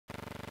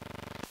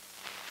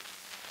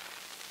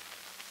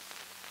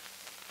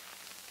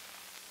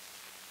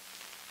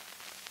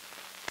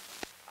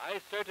I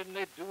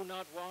certainly do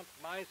not want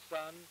my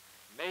son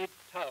made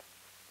tough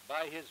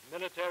by his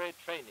military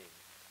training,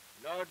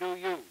 nor do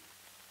you.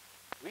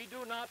 We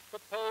do not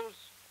propose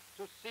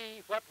to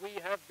see what we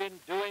have been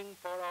doing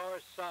for our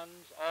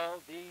sons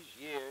all these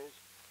years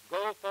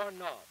go for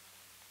naught.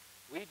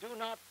 We do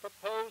not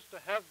propose to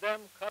have them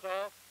cut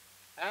off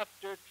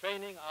after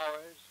training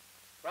hours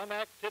from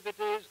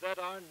activities that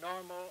are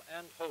normal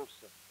and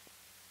wholesome.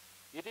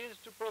 It is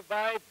to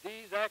provide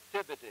these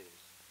activities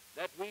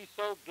that we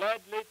so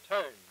gladly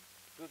turn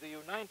to the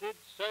United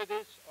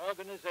Service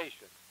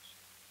Organizations,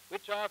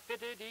 which are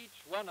fitted,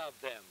 each one of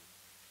them,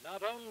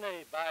 not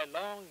only by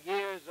long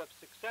years of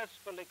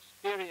successful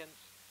experience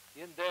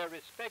in their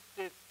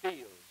respective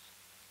fields,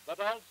 but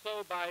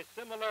also by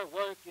similar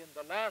work in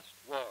the last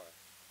war,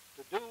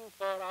 to do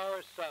for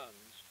our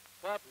sons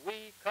what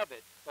we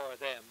covet for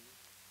them,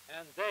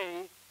 and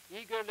they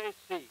eagerly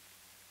seek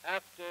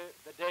after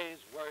the day's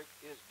work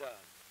is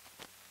done.